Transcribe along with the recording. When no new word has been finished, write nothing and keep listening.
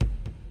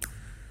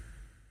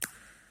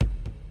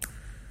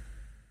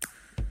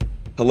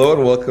Hello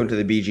and welcome to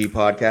the BG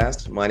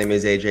podcast. My name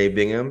is AJ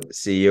Bingham,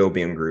 CEO of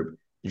Bingham Group.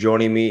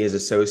 Joining me is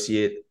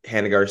Associate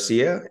Hannah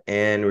Garcia,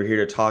 and we're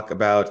here to talk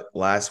about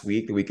last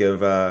week, the week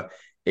of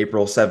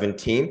April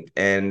 17th,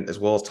 and as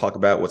well as talk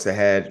about what's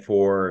ahead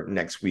for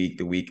next week,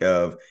 the week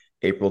of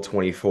April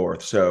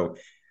 24th. So,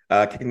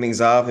 kicking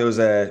things off, I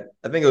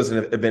think it was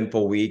an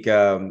eventful week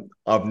of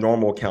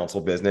normal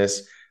council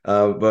business.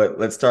 But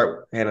let's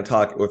start, Hannah,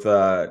 talk with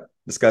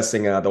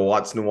discussing the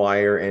Watson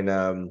Wire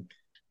and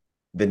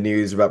the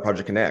news about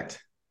Project Connect.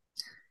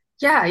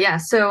 Yeah.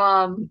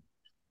 So,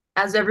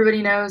 as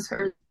everybody knows,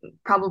 or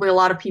probably a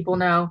lot of people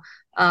know,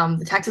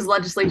 the Texas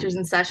legislature is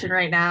in session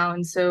right now,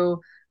 and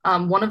so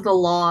one of the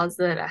laws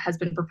that has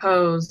been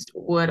proposed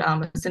would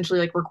essentially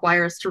like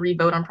require us to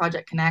revote on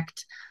Project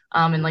Connect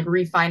and like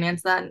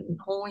refinance that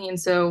wholly. And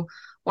so,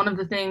 one of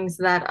the things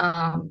that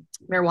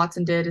Mayor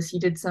Watson did is he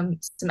did some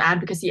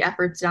advocacy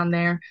efforts down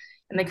there,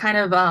 and they kind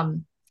of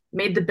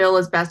made the bill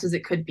as best as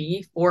it could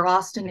be for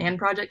Austin and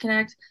Project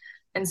Connect.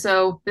 And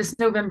so this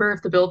November,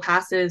 if the bill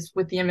passes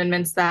with the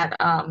amendments that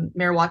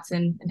Mayor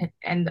Watson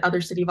and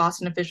other City of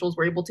Austin officials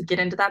were able to get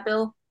into that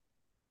bill,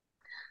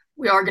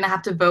 we are going to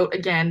have to vote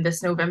again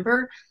this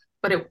November.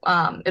 But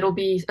it'll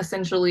be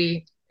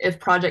essentially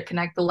if Project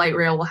Connect, the light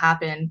rail will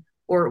happen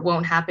or it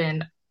won't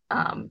happen.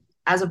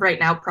 As of right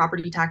now,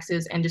 property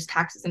taxes and just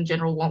taxes in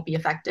general won't be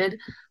affected.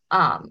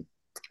 And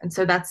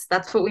so that's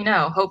what we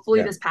know. Hopefully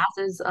Yeah, this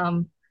passes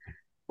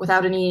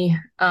without any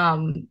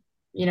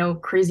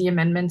crazy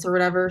amendments or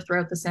whatever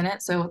throughout the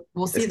Senate. So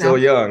we'll it's see still though.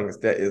 young.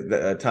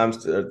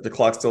 The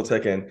clock's still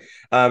ticking.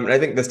 And I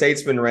think the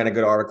Statesman ran a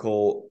good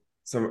article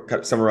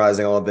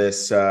summarizing all of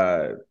this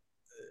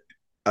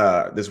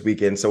this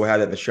weekend. So we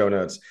had that in the show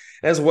notes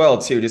as well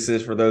too. Just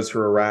as for those who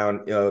are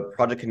around,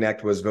 Project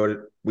Connect was voted.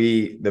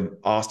 The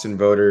Austin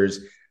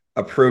voters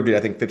approved it. I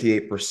think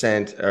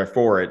 58%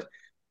 for it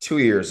 2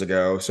 years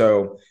ago.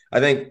 So I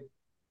think.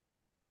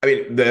 I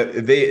mean,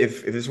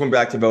 if this went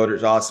back to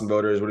voters, Austin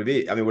voters, would it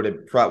be? I mean, would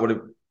it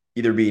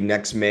either be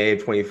next May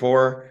of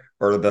 24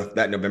 or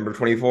that November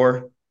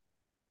 24?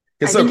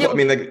 It's I so think close. I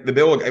mean, like the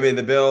bill. I mean,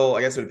 the bill.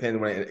 I guess it depends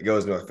when it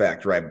goes into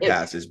effect, right? it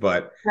Passes,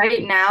 but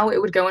right now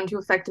it would go into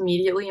effect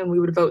immediately, and we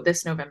would vote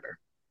this November.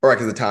 or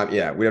because the time,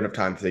 yeah, we don't have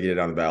time to get it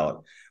on the ballot.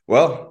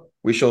 Well,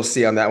 we shall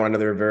see on that one.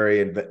 Another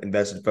very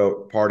invested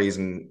vote parties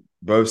and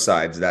both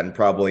sides of that, and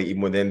probably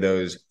even within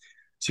those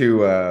two,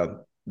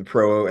 the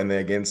pro and the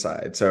against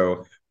side.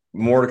 So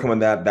more to come on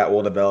that. That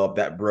will develop.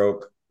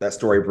 That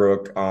story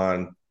broke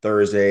on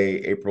Thursday,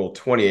 April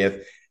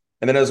 20th,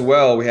 and then as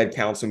well, we had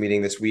council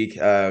meeting this week.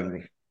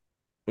 One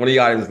of the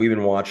items we've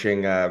been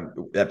watching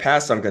that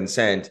passed on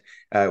consent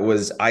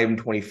was item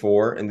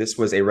 24, and this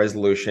was a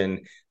resolution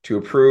to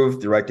approve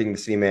directing the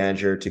city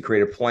manager to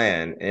create a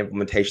plan and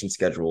implementation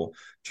schedule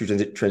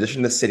to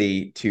transition the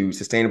city to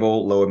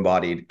sustainable, low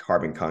embodied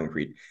carbon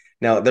concrete.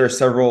 Now, there are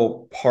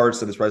several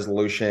parts of this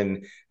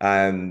resolution,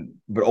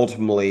 but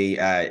ultimately,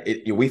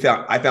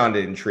 I found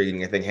it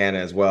intriguing. I think Hannah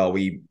as well.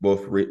 We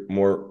both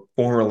more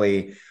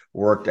formerly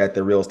worked at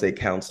the Real Estate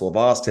Council of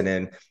Austin,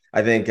 and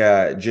I think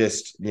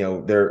just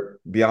they're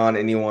beyond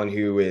anyone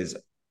who is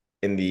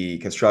in the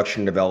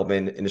construction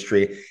development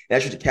industry. And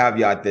actually, to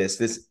caveat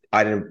this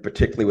item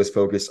particularly was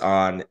focused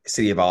on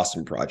City of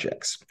Austin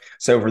projects.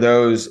 So for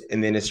those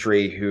in the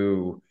industry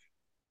who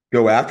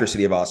go after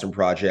City of Austin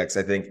projects,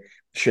 I think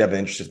should have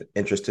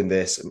interest in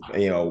this.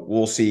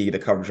 We'll see the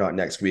coverage on it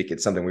next week.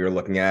 It's something we were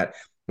looking at.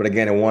 But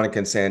again, I want to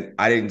consent.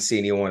 I didn't see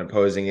anyone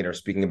opposing it or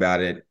speaking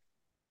about it,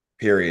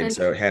 period. And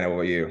So Hannah, what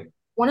about you?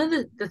 one of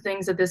the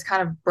things that this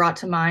kind of brought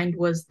to mind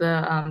was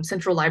the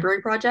Central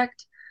Library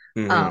project.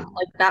 Mm-hmm.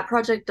 Like that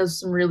project does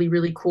some really,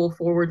 really cool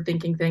forward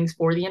thinking things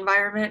for the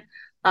environment.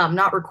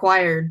 Not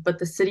required, but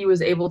the city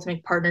was able to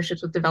make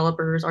partnerships with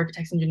developers,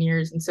 architects,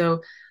 engineers. And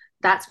so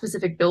that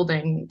specific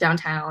building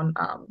downtown,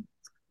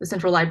 the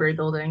Central Library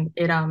building,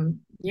 it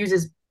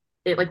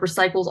like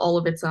recycles all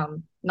of its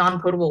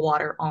non-potable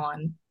water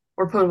on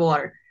or potable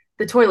water,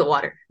 the toilet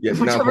water, Yeah,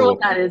 not whichever one full.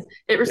 that is.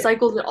 It Yeah.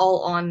 recycles it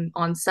all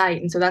on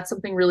site. And so that's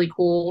something really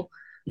cool.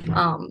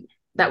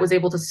 That was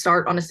able to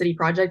start on a city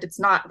project. It's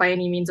not by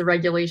any means a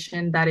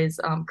regulation that is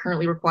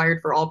currently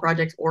required for all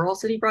projects or all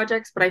city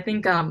projects, but I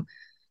think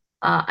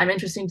I'm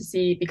interested to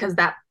see because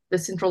that the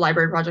Central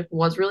Library project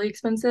was really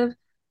expensive.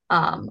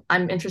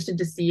 I'm interested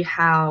to see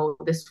how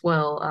this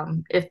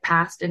will, if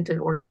passed into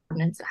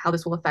ordinance, how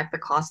this will affect the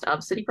cost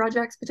of city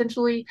projects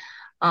potentially.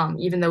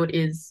 Even though it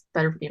is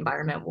better for the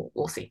environment,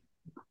 we'll see.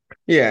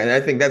 Yeah, and I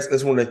think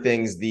that's one of the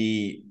things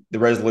the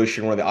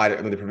resolution, one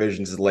of the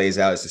provisions it lays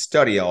out is to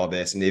study all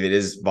this and if it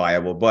is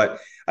viable. But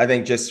I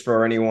think just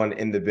for anyone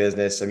in the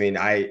business, I mean,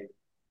 I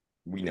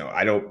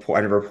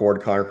never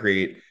poured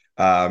concrete,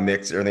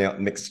 mix or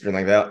anything mixed or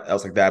anything like that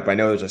else like that. But I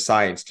know there's a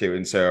science to it,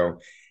 and so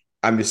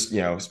I'm just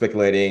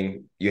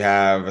speculating. You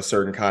have a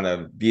certain kind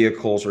of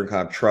vehicle, certain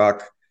kind of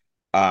truck,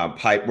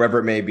 pipe, wherever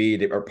it may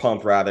be, or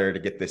pump rather, to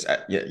get this,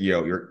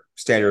 your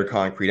standard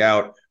concrete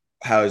out.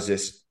 How is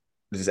this?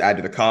 Does this add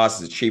to the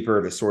cost? Is it cheaper?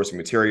 The sourcing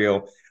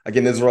material?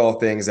 Again, those are all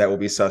things that will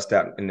be sussed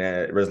out in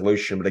a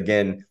resolution. But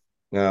again,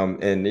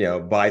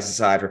 And bias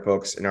aside for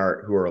folks in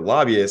our who are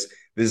lobbyists,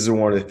 this is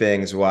one of the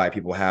things why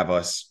people have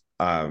us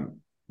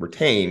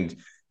retained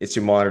is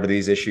to monitor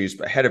these issues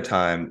ahead of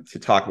time to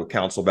talk with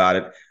counsel about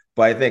it.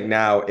 But I think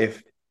now,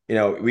 if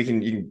we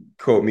can, you can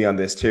quote me on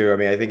this too. I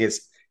mean, I think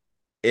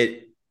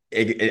it,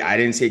 I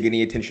didn't see it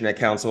getting attention at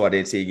council. I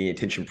didn't see it getting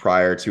attention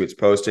prior to its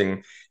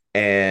posting,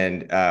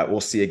 and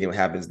we'll see again what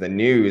happens in the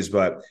news.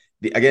 But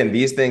again,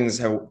 these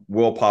things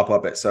will pop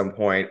up at some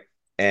point,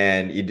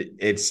 and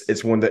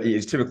it's one that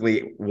is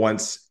typically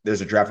once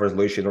there's a draft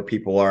resolution where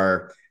people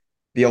are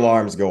the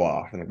alarms go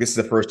off, and like, this is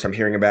the first time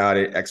hearing about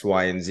it, X,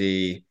 Y, and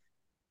Z.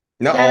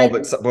 Not Yeah, all,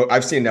 but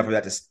I've seen enough of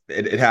that.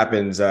 It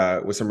happens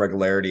with some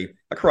regularity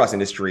across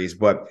industries,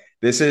 but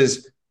this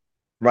is,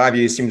 my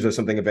view, seems to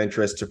something of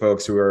interest to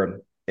folks who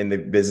are in the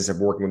business of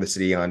working with the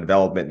city on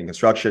development and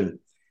construction.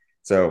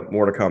 So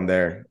more to come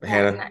there.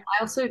 yeah, and Hannah?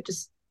 I also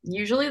just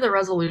usually the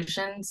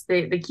resolutions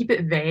they keep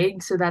it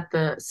vague so that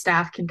the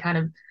staff can kind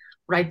of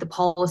write the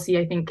policy,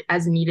 I think,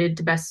 as needed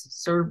to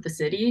best serve the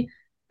city.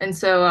 And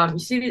so you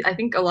see these, I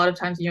think a lot of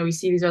times, we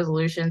see these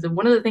resolutions, and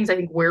one of the things I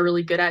think we're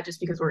really good at,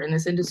 just because we're in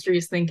this industry,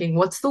 is thinking,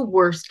 what's the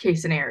worst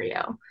case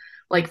scenario,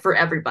 like for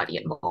everybody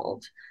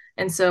involved.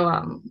 And so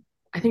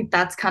I think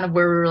that's kind of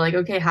where we were like,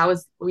 okay, how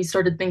is we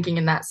started thinking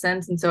in that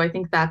sense. And so I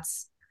think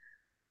that's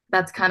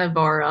kind of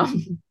our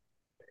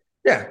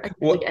Yeah. I guess,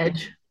 like Well,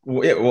 edge.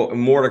 well,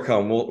 more to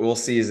come. We'll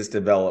see as this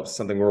develops.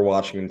 Something we're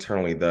watching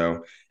internally,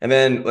 though. And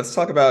then let's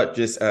talk about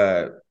just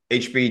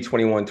HB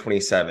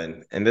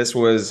 2127. And this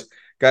was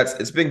got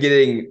it's been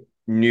getting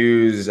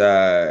news.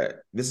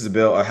 This is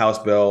a House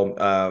bill.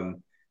 I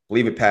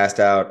believe it passed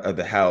out of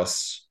the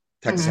House,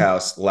 Texas Mhm.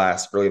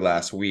 House early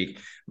last week.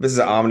 This is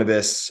an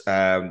omnibus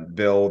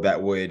bill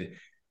that would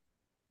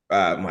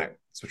my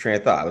so train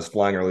of thought. I was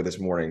flying early this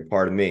morning.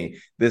 Pardon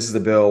me. This is the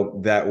bill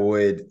that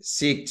would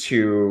seek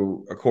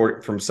to,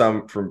 accord from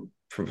some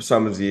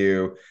of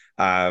you,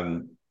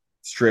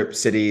 strip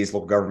cities,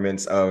 local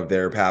governments of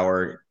their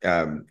power,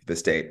 the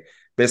state.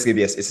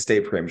 Basically, it's a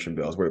state preemption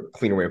bill. Is a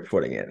cleaner way of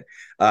putting it.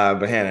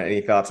 But Hannah,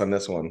 any thoughts on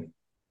this one?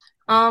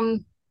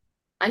 Um,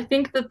 I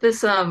think that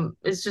this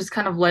is just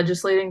kind of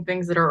legislating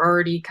things that are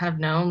already kind of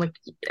known. Like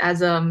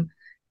as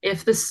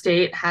if the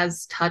state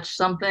has touched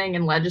something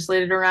and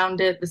legislated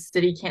around it, the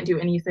city can't do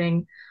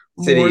anything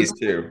more Cities than,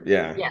 too.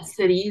 Yeah. yeah,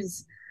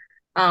 cities.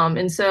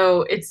 And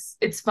so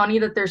it's funny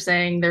that they're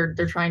saying they're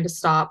trying to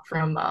stop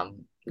from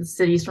the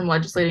cities from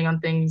legislating on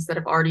things that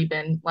have already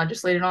been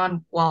legislated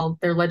on, while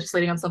they're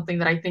legislating on something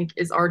that I think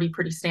is already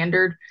pretty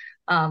standard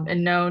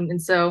and known. And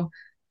so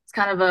it's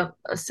kind of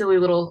a silly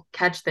little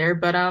catch there.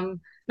 But no,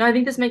 I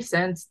think this makes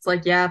sense. It's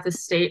like, yeah, if the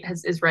state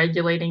is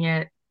regulating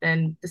it,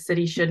 then the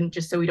city shouldn't,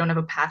 just so we don't have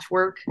a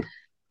patchwork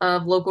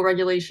of local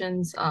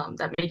regulations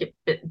that make it a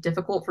bit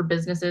difficult for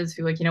businesses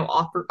who, like,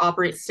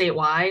 operate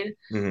statewide.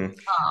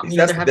 Mm-hmm. They're having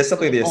That's to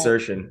definitely the all,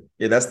 assertion.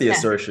 Yeah, that's the yeah.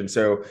 assertion.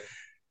 So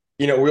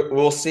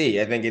we'll see.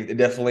 I think it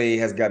definitely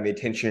has gotten the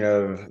attention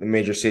of the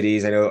major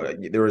cities. I know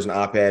there was an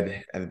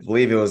op-ed, I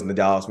believe it was in the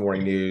Dallas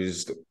Morning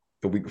News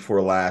the week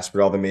before last,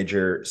 but all the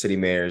major city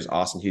mayors,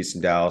 Austin,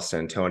 Houston, Dallas,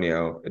 San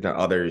Antonio, if not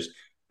others,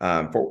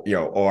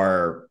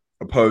 are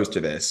opposed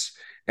to this.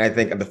 And I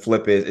think the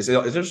flip is it's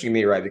interesting to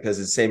me, right? Because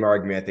it's the same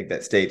argument I think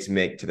that states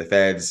make to the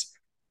feds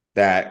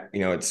that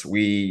it's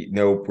we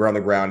know we're on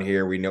the ground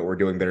here, we know we're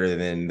doing better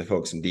than the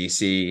folks in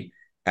DC,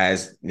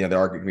 as the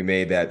argument can be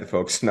made that the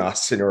folks in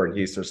Austin or in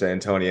Houston or San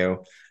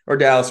Antonio or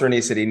Dallas or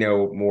any city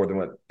know more than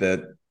what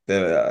the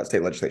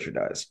state legislature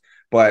does.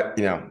 But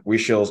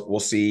we'll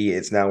see.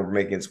 It's now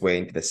making its way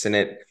into the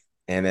Senate,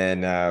 and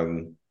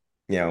then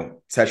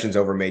session's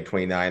over May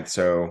 29th.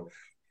 So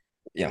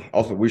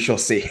ultimately we shall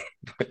see.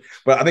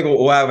 But I think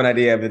we'll have an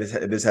idea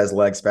if this has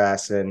legs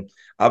fast, and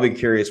I'll be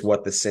curious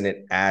what the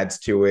Senate adds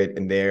to it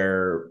in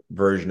their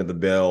version of the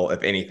bill,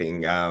 if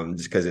anything,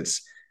 just because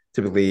it's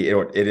typically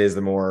it is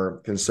the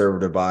more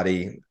conservative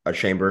body, a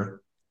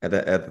chamber at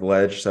the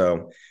ledge.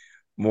 So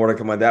more to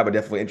come on that, but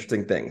definitely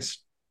interesting things.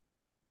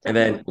 And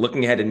Definitely. then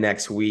looking ahead to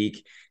next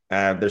week,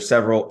 there's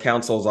several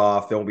councils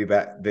off. They'll be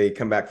back. They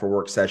come back for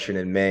work session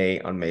in May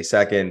on May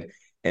 2nd,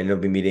 and they'll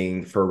be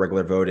meeting for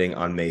regular voting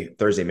on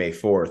Thursday, May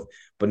 4th.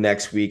 But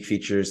next week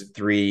features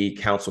 3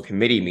 council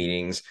committee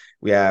meetings.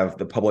 We have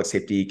the Public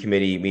Safety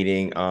Committee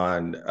meeting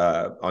on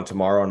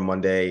tomorrow, on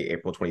Monday,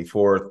 April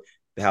 24th.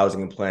 The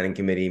Housing and Planning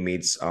Committee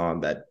meets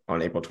on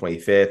April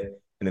 25th,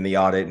 and then the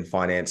Audit and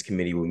Finance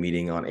Committee will be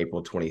meeting on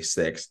April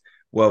 26th.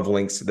 We'll have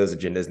links to those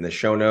agendas in the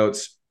show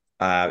notes.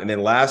 And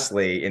then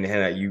lastly, and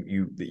Hannah,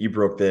 you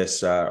broke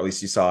this, or at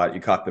least you saw it,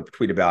 you caught the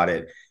tweet about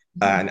it,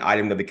 Mhm. an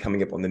item that'll be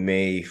coming up on the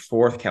May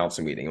 4th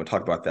council meeting. We'll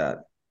talk about that.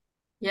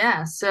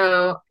 Yeah,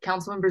 so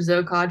Councilmember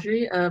Zoe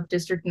Kadri of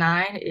District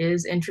 9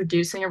 is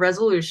introducing a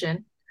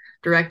resolution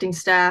directing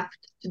staff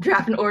to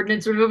draft an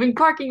ordinance removing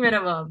parking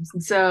minimums.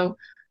 And so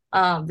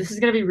this is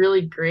going to be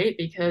really great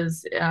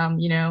because,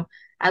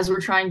 as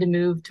we're trying to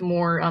move to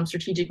more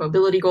strategic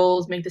mobility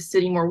goals, make the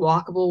city more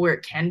walkable where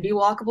it can be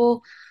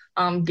walkable,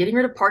 getting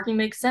rid of parking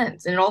makes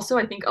sense. And it also,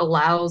 I think,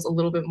 allows a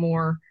little bit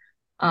more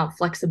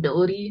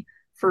flexibility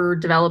for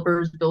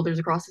developers, builders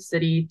across the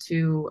city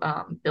to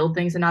build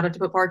things and not have to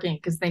put parking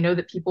because they know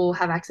that people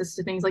have access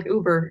to things like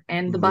Uber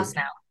and the bus Mhm.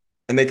 now.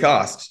 And they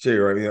cost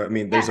too. I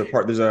mean, there's Yeah. a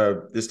part, there's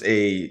a just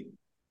a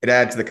it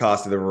adds to the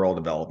cost of the rural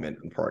development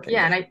and parking.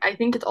 Yeah, and I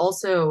think it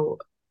also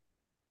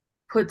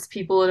puts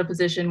people in a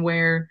position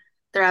where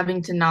they're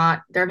having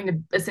to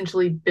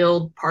essentially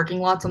build parking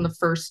lots on the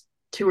first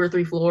two or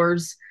three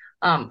floors,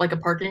 like a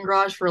parking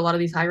garage for a lot of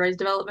these high-rise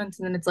developments.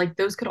 And then it's like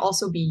those could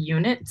also be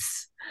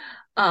units.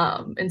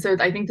 And so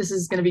I think this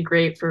is going to be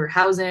great for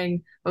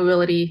housing,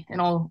 mobility,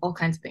 and all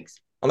kinds of things.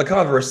 On the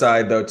converse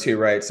side, though, too,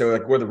 right? So,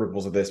 like, what are the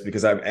ripples of this?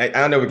 Because I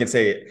don't know. We can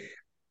say it.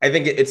 I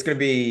think it's going to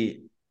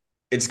be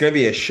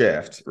a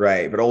shift,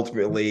 right? But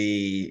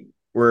ultimately,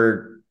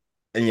 we're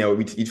and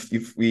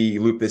if we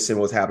loop this in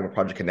what's happening with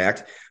Project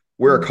Connect,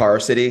 we're a Mhm. car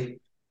city,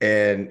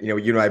 and you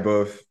and I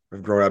both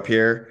have grown up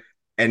here.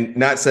 And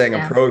not saying I'm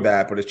Yeah, pro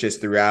that, but it's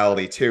just the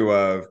reality too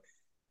of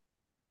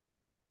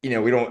we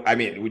don't. I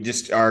mean, we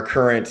just our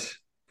current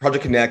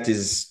Project Connect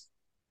is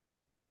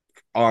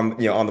on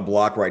the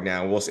block right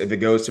now. If it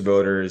goes to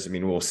voters. I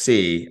mean, we'll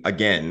see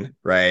again,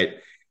 right?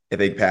 If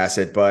they pass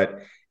it,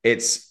 but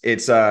it's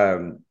it's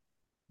a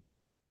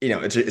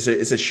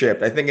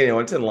shift. I think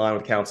it's in line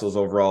with council's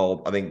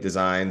overall, I think,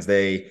 designs.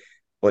 2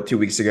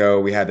 weeks ago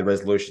we had the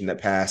resolution that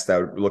passed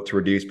that would look to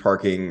reduce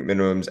parking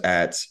minimums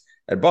at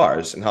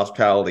bars and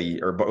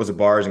hospitality, or was it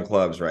bars and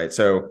clubs, right?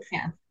 So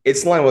yeah,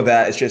 it's in line with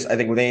that. It's just I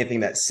think with anything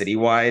that's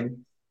citywide,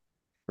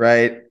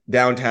 right?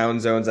 Downtown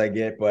zones I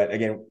get, but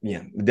again,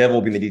 the devil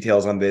will be in the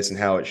details on this and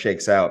how it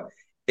shakes out.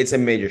 It's a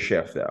major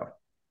shift, though.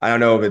 I don't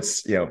know if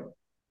it's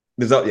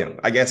there's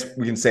I guess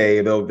we can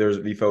say though there's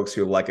be folks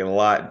who like it a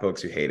lot and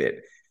folks who hate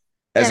it,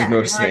 as with yeah.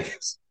 most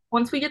things.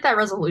 Once we get that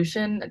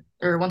resolution,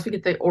 or once we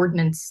get the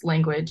ordinance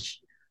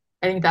language,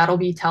 I think that'll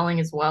be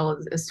telling as well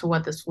as to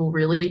what this will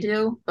really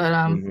do. But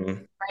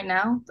Mm-hmm. right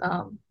now,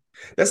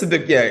 That's the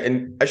big, yeah,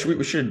 and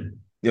we should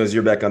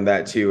zero back on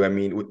that too. I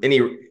mean, with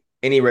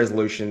any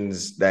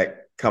resolutions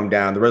that come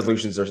down, the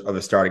resolutions are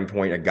the starting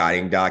point, a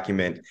guiding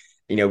document.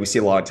 We see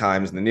a lot of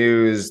times in the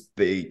news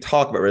they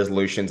talk about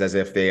resolutions as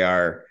if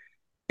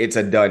it's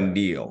a done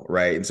deal,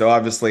 right? And so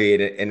obviously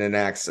it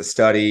enacts a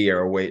study or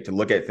a way to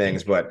look at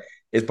things, but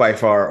it's by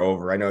far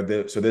over. I know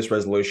this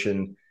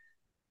resolution,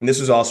 and this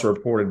was also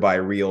reported by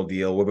Real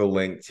Deal. We'll go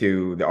link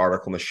to the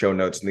article in the show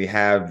notes, and they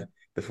have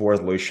the full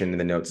resolution in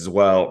the notes as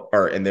well,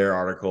 or in their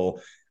article.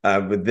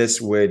 But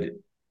this would,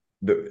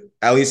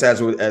 at least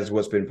as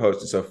what's been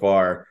posted so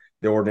far,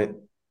 the ordinance,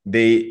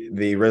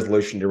 the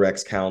resolution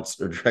directs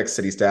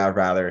city staff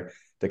rather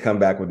to come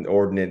back with an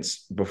ordinance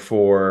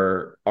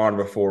before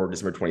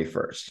December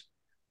 21st.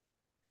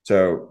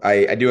 So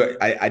I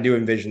do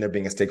envision there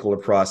being a stakeholder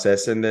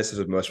process in this, as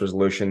with most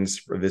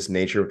resolutions of this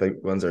nature, with the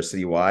ones that are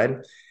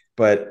citywide.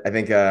 But I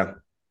think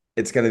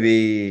it's going to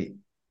be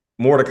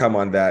more to come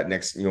on that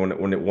next,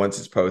 once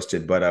it's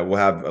posted. But we'll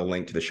have a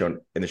link to the show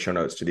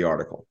notes to the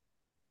article.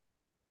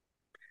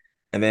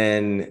 And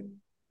then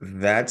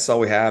that's all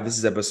we have. This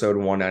is episode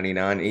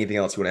 199. Anything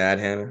else you want to add,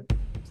 Hannah?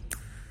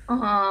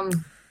 um,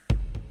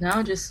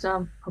 no, just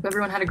hope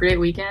everyone had a great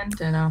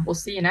weekend, and we'll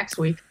see you next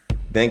week.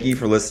 Thank you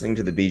for listening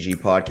to the BG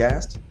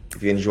Podcast.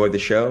 If you enjoyed the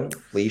show,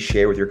 please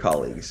share with your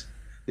colleagues.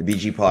 The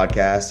BG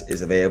Podcast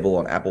is available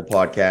on Apple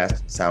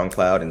Podcasts,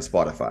 SoundCloud, and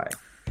Spotify.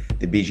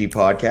 The BG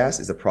Podcast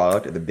is a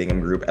product of the Bingham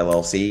Group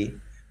LLC,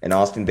 an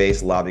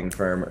Austin-based lobbying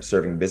firm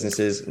serving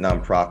businesses,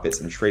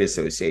 nonprofits, and trade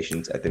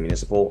associations at the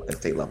municipal and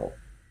state level.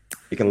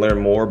 You can learn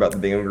more about the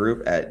Bingham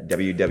Group at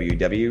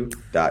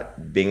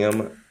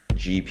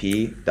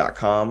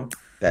www.binghamgp.com.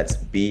 That's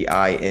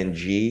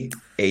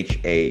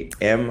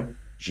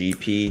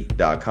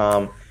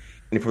BINGHAMGP.com.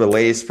 And for the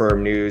latest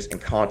firm news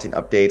and content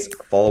updates,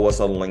 follow us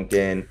on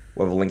LinkedIn.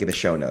 We'll have a link in the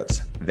show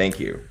notes. Thank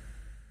you.